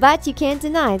Moana. But you can't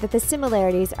deny that the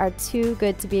similarities are too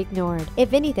good to be ignored.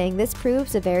 If anything, this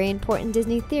proves a very important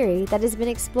Disney theory that has been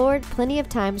explored plenty of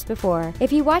times before.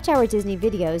 If you watch our Disney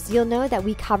videos, you'll know that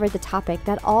we covered the topic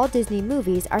that all Disney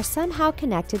movies are somehow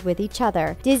connected with each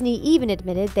other. Disney even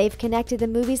admitted they've connected the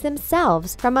movies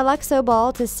themselves. From a Luxo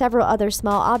ball to several other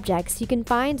small objects you can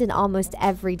find in almost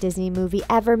every Disney movie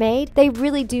ever made, they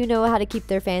really do know how to keep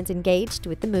their fans engaged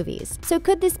with the movies. So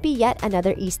could this be yet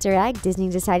another Easter egg Disney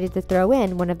decided to throw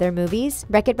in one of their movies?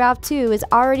 Wreck-It Ralph 2 is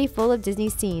already full of Disney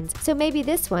scenes, so maybe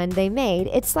this one they made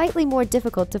it's slightly more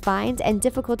difficult to find and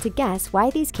difficult to guess why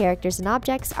these characters and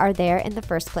objects are there in the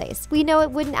first place. We know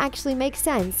it wouldn't actually make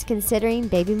sense considering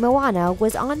baby Moana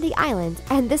was on the island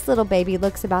and this little baby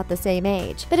looks about the same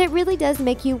age, but it really does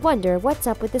make you wonder what's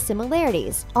up with the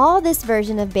similarities. All this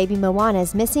version of baby Moana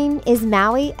is missing is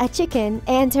Maui, a chicken,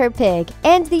 and her pig,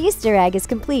 and the Easter egg is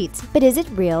complete. But is it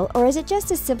real, or is it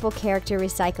just a simple character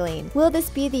recycling? Will this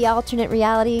be the alternate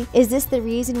reality? Is this the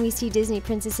reason we see Disney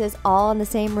princesses all in the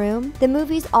same room? The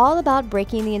movie's all about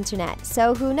breaking the internet,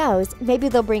 so who knows, maybe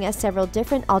they'll bring us several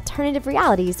different alternative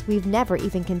realities we've never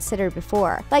even considered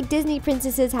before, like Disney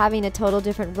princesses having a total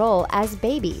different role as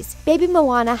babies. Baby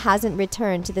Moana hasn't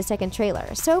returned to the second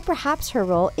trailer, so perhaps her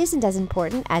role isn't as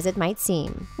important as it might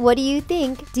seem. What do you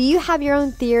think? Do you have your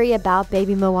own theory about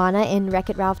baby Moana in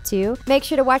Wreck-It Ralph 2? Make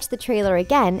sure to watch the trailer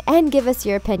again and give us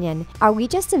your opinion. Are we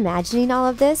just imagining all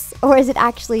of this, or is it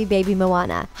actually baby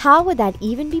Moana? How would that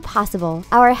even be possible?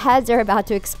 Our heads are about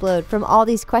to explode from all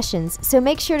these questions, so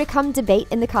make sure to come debate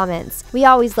in the comments. We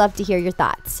always love to hear your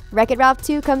thoughts. Wreck-It Ralph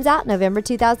 2 comes out November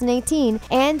 2018,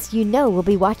 and you know we'll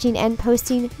be watching and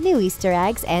posting new Easter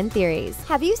eggs and theories.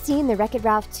 Have you seen the Wreck-It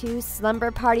Ralph 2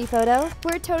 slumber party photo?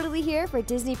 We're totally here for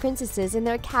Disney princesses in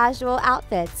their casual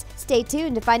outfits. Stay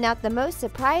tuned to find out the most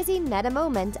surprising meta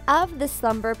moment of the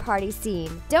slumber party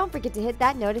scene. Don't forget to hit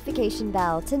that notification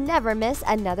bell to never miss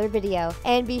another video.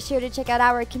 And be sure to check out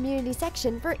our community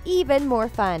section for even more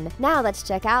fun. Now let's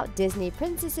check out Disney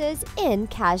princesses in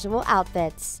casual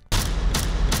outfits.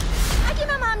 I gave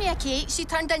my mommy a cake. She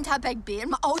turned into a big bear.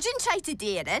 My Aldrin tried to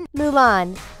dare it.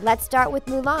 Mulan. Let's start with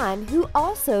Mulan, who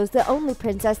also is the only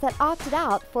princess that opted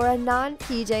out for a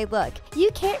non-PJ look. You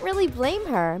can't really blame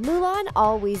her. Mulan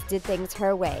always did things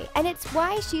her way, and it's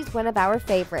why she's one of our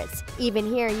favorites. Even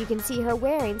here, you can see her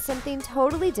wearing something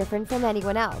totally different from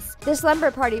anyone else. The slumber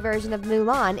party version of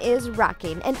Mulan is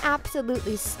rocking an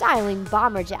absolutely styling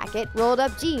bomber jacket, rolled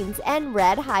up jeans, and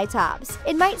red high tops.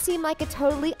 It might seem like a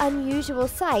totally unusual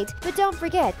sight, but don't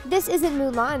forget, this isn't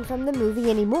Mulan from the movie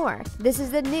anymore. This is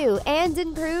the new and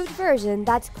improved version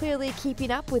that's clearly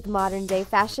keeping up with modern day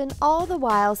fashion, all the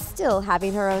while still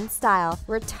having her own style.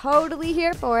 We're totally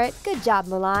here for it. Good job,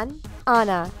 Mulan.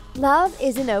 Anna. Love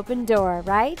is an open door,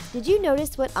 right? Did you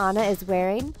notice what Anna is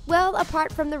wearing? Well,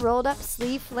 apart from the rolled-up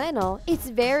sleeve flannel, it's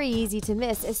very easy to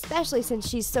miss, especially since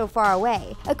she's so far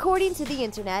away. According to the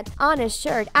internet, Anna's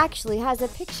shirt actually has a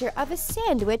picture of a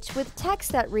sandwich with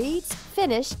text that reads,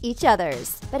 "Finish each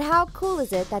other's." But how cool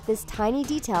is it that this tiny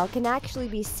detail can actually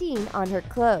be seen on her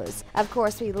clothes? Of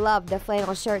course, we love the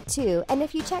flannel shirt too, and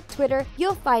if you check Twitter,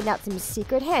 you'll find out some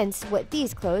secret hints what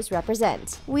these clothes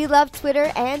represent. We love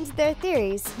Twitter and their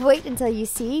theories. Wait until you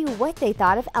see what they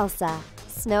thought of Elsa.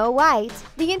 Snow White.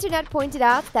 The internet pointed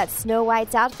out that Snow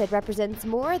White's outfit represents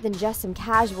more than just some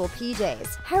casual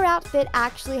PJs. Her outfit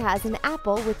actually has an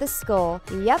apple with a skull.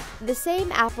 Yep, the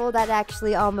same apple that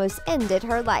actually almost ended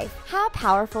her life. How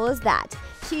powerful is that?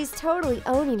 She's totally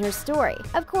owning her story.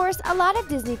 Of course, a lot of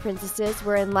Disney princesses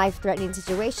were in life-threatening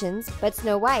situations, but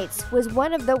Snow White's was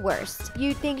one of the worst.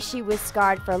 You'd think she was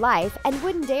scarred for life and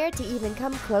wouldn't dare to even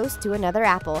come close to another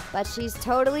apple, but she's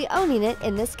totally owning it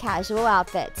in this casual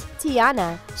outfit.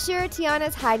 Tiana. Sure,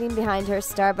 Tiana's hiding behind her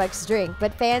Starbucks drink,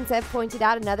 but fans have pointed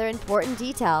out another important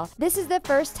detail. This is the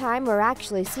first time we're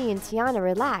actually seeing Tiana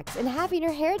relax and having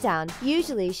her hair down.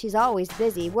 Usually, she's always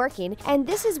busy working, and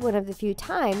this is one of the few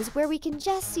times where we can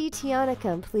just just see Tiana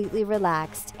completely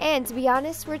relaxed. And to be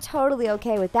honest, we're totally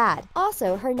okay with that.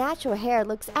 Also, her natural hair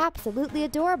looks absolutely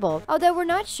adorable, although we're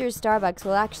not sure Starbucks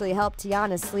will actually help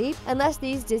Tiana sleep unless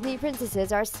these Disney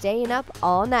princesses are staying up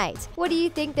all night. What do you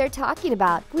think they're talking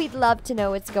about? We'd love to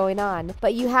know what's going on,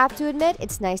 but you have to admit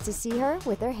it's nice to see her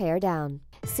with her hair down.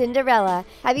 Cinderella.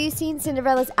 Have you seen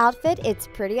Cinderella's outfit? It's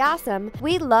pretty awesome.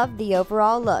 We love the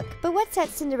overall look. But what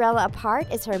sets Cinderella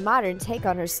apart is her modern take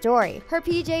on her story. Her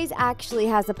PJs actually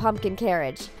has a pumpkin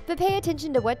carriage. But pay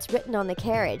attention to what's written on the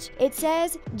carriage. It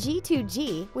says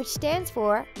G2G, which stands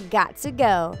for Got to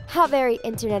Go. How very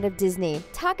Internet of Disney.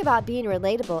 Talk about being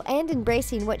relatable and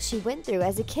embracing what she went through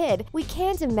as a kid. We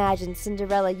can't imagine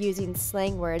Cinderella using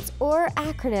slang words or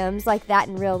acronyms like that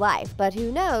in real life. But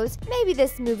who knows, maybe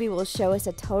this movie will show us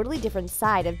a totally different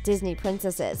side of Disney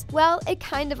princesses. Well, it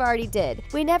kind of already did.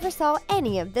 We never saw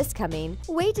any of this coming.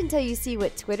 Wait until you see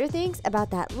what Twitter thinks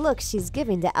about that look she's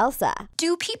giving to Elsa.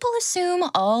 Do people assume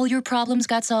all your problems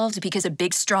got solved because a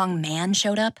big strong man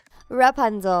showed up?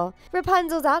 Rapunzel.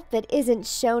 Rapunzel's outfit isn't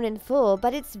shown in full,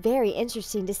 but it's very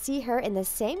interesting to see her in the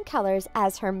same colors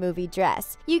as her movie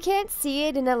dress. You can't see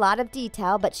it in a lot of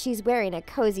detail, but she's wearing a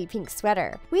cozy pink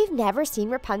sweater. We've never seen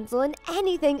Rapunzel in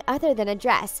anything other than a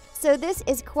dress, so this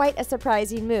is quite a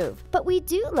surprising move. But we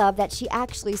do love that she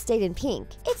actually stayed in pink.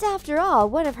 It's after all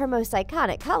one of her most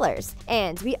iconic colors.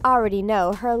 And we already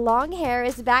know her long hair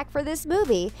is back for this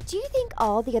movie. Do you think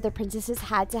all the other princesses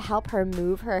had to help her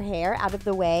move her hair out of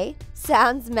the way?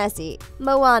 Sounds messy.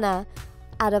 Moana.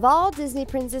 Out of all Disney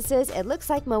princesses, it looks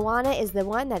like Moana is the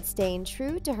one that's staying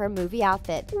true to her movie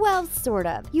outfit. Well, sort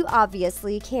of. You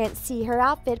obviously can't see her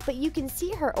outfit, but you can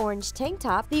see her orange tank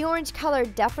top. The orange color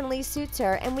definitely suits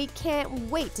her, and we can't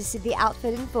wait to see the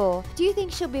outfit in full. Do you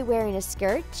think she'll be wearing a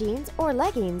skirt, jeans, or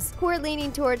leggings? We're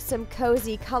leaning towards some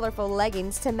cozy, colorful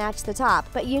leggings to match the top,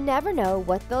 but you never know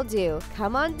what they'll do.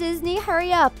 Come on, Disney,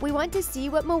 hurry up. We want to see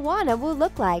what Moana will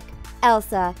look like.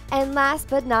 Elsa. And last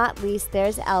but not least,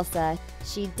 there's Elsa.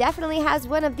 She definitely has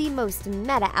one of the most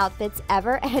meta outfits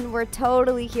ever, and we're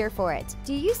totally here for it.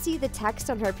 Do you see the text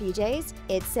on her PJs?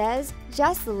 It says,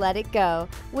 "Just let it go,"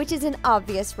 which is an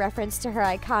obvious reference to her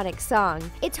iconic song.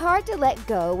 It's hard to let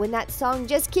go when that song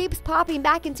just keeps popping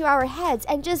back into our heads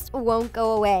and just won't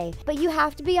go away. But you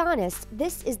have to be honest,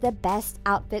 this is the best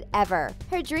outfit ever.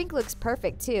 Her drink looks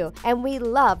perfect too, and we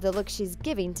love the look she's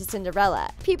giving to Cinderella.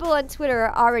 People on Twitter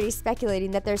are already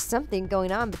speculating that there's something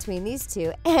going on between these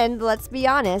two, and let's be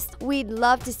honest, we'd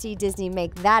love to see Disney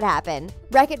make that happen.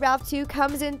 Wreck-It Ralph 2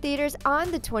 comes in theaters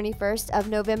on the 21st of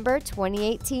November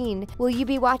 2018. Will you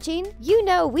be watching? You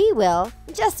know we will,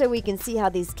 just so we can see how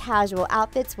these casual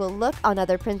outfits will look on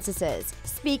other princesses.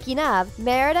 Speaking of,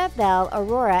 Merida, Belle,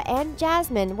 Aurora, and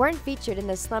Jasmine weren't featured in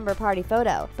the slumber party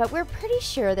photo, but we're pretty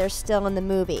sure they're still in the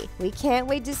movie. We can't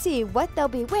wait to see what they'll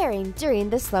be wearing during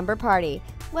the slumber party.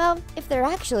 Well, if they're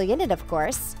actually in it, of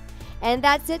course. And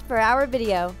that's it for our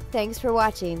video. Thanks for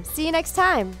watching. See you next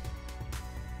time!